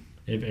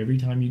if every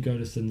time you go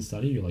to sit and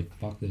study, you're like,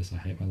 fuck this, I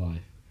hate my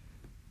life,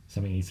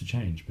 something needs to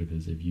change.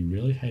 Because if you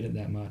really hate it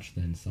that much,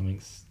 then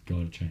something's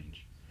got to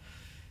change.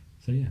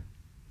 So yeah,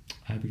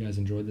 I hope you guys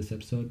enjoyed this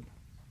episode.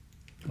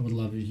 I would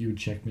love if you would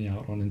check me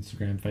out on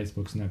Instagram,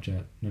 Facebook,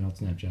 Snapchat. No, not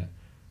Snapchat.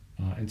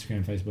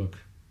 Instagram, Facebook,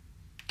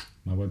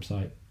 my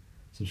website.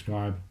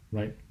 Subscribe,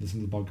 rate,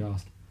 listen to the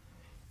podcast.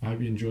 I hope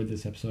you enjoyed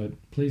this episode.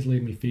 Please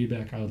leave me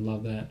feedback. I would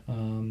love that.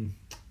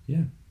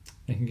 Yeah,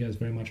 thank you guys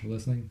very much for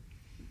listening.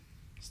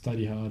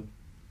 Study hard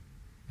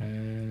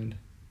and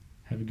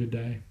have a good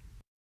day.